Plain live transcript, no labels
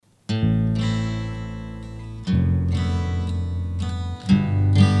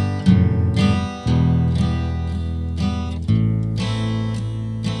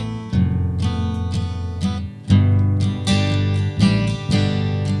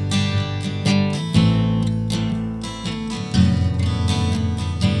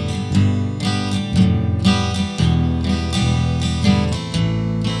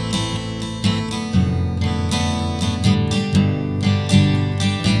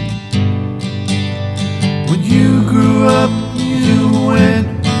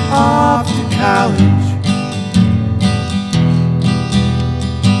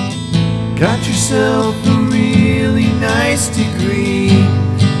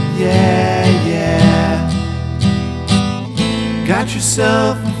got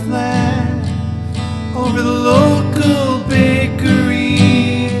yourself a flat over the local bakery.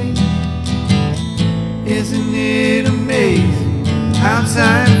 Isn't it amazing how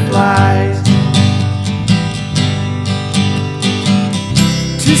time flies?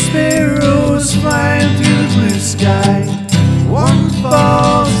 Two sparrows flying through the blue sky. One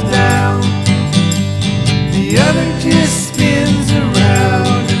falls down, the other just spins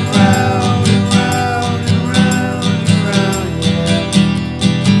around and round and round and round and round, yeah.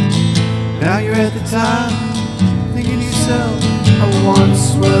 Now you're at the top, thinking to yourself, I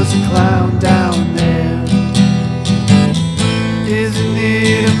once was a clown down there. Isn't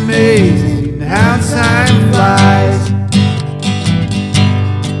it amazing how time flies?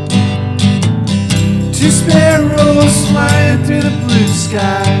 Two sparrows flying through the blue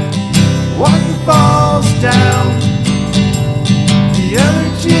sky. One falls down, the other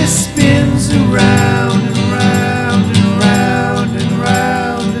just spins around and round and round and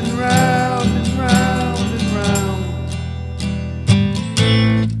round and round and round and round.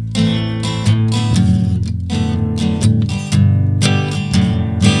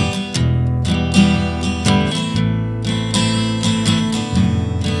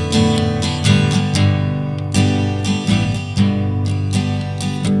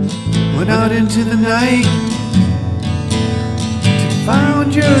 Went out into the night,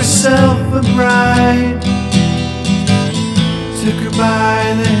 found yourself a bride. Took her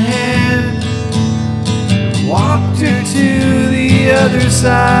by the hand, walked her to the other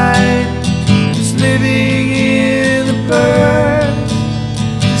side. Just living in the birds,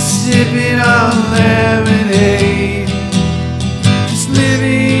 just sipping on lemonade. Just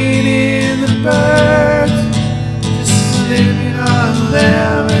living in the birds, just living on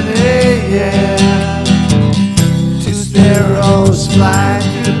lemonade, yeah. Two sparrows fly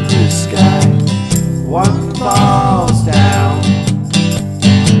through the blue sky. One falls down,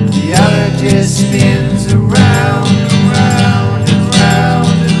 the other just spins around and round and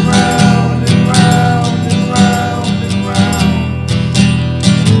round and round and round and round and round.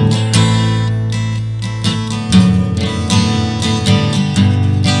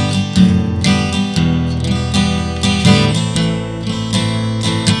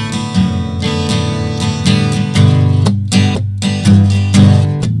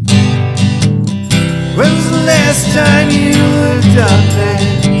 When's the last time you looked up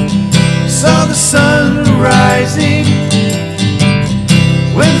and saw the sun rising?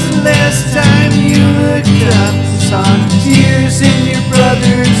 When's the last time you looked up and saw the tears in your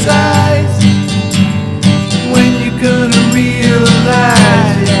brother's eyes?